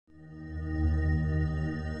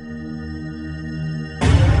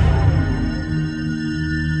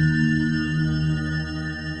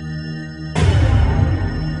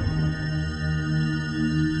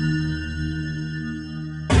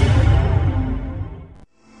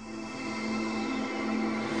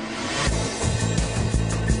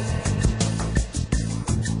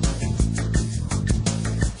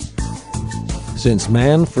Since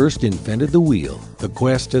man first invented the wheel, the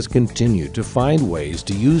quest has continued to find ways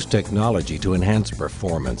to use technology to enhance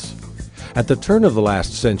performance. At the turn of the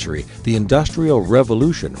last century, the Industrial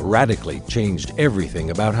Revolution radically changed everything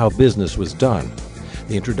about how business was done.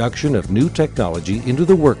 The introduction of new technology into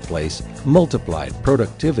the workplace multiplied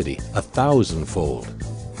productivity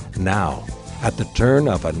 1,000-fold. Now, at the turn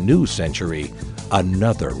of a new century,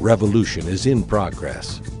 another revolution is in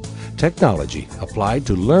progress. Technology applied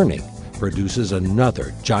to learning produces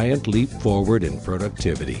another giant leap forward in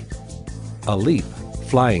productivity. A leap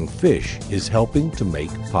Flying Fish is helping to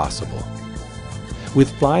make possible.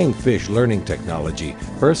 With Flying Fish learning technology,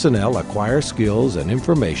 personnel acquire skills and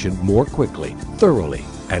information more quickly, thoroughly,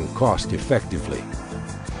 and cost-effectively.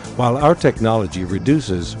 While our technology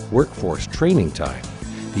reduces workforce training time,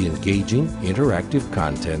 the engaging, interactive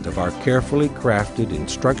content of our carefully crafted,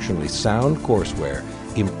 instructionally sound courseware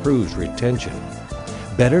improves retention.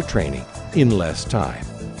 Better training in less time.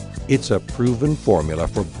 It's a proven formula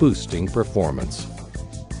for boosting performance.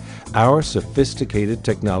 Our sophisticated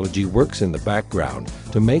technology works in the background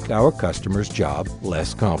to make our customers' job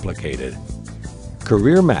less complicated.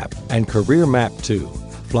 Career Map and Career Map 2,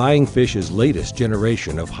 Flying Fish's latest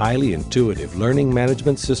generation of highly intuitive learning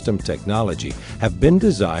management system technology, have been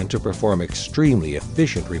designed to perform extremely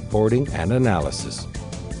efficient reporting and analysis.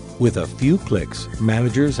 With a few clicks,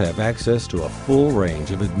 managers have access to a full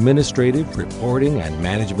range of administrative, reporting, and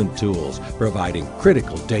management tools, providing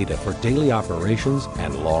critical data for daily operations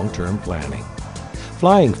and long-term planning.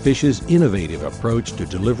 Flying Fish's innovative approach to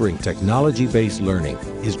delivering technology-based learning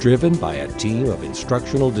is driven by a team of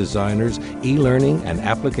instructional designers, e-learning, and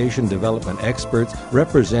application development experts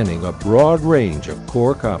representing a broad range of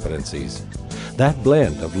core competencies. That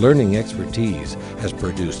blend of learning expertise has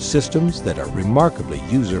produced systems that are remarkably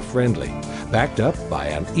user-friendly, backed up by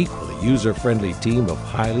an equally user-friendly team of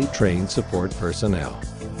highly trained support personnel.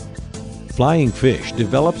 Flying Fish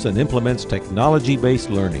develops and implements technology-based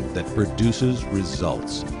learning that produces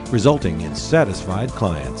results, resulting in satisfied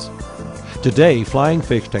clients. Today, Flying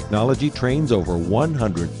Fish technology trains over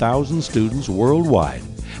 100,000 students worldwide,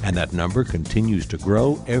 and that number continues to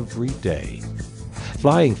grow every day.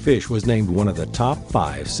 Flying Fish was named one of the top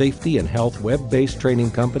 5 safety and health web-based training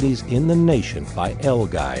companies in the nation by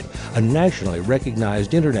L-Guide, a nationally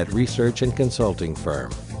recognized internet research and consulting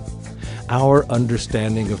firm. Our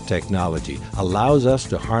understanding of technology allows us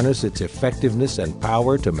to harness its effectiveness and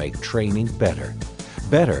power to make training better.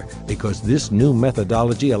 Better because this new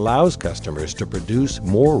methodology allows customers to produce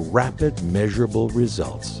more rapid, measurable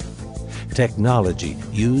results. Technology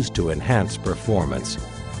used to enhance performance.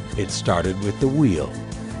 It started with the wheel.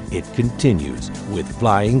 It continues with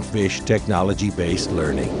Flying Fish technology-based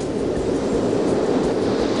learning.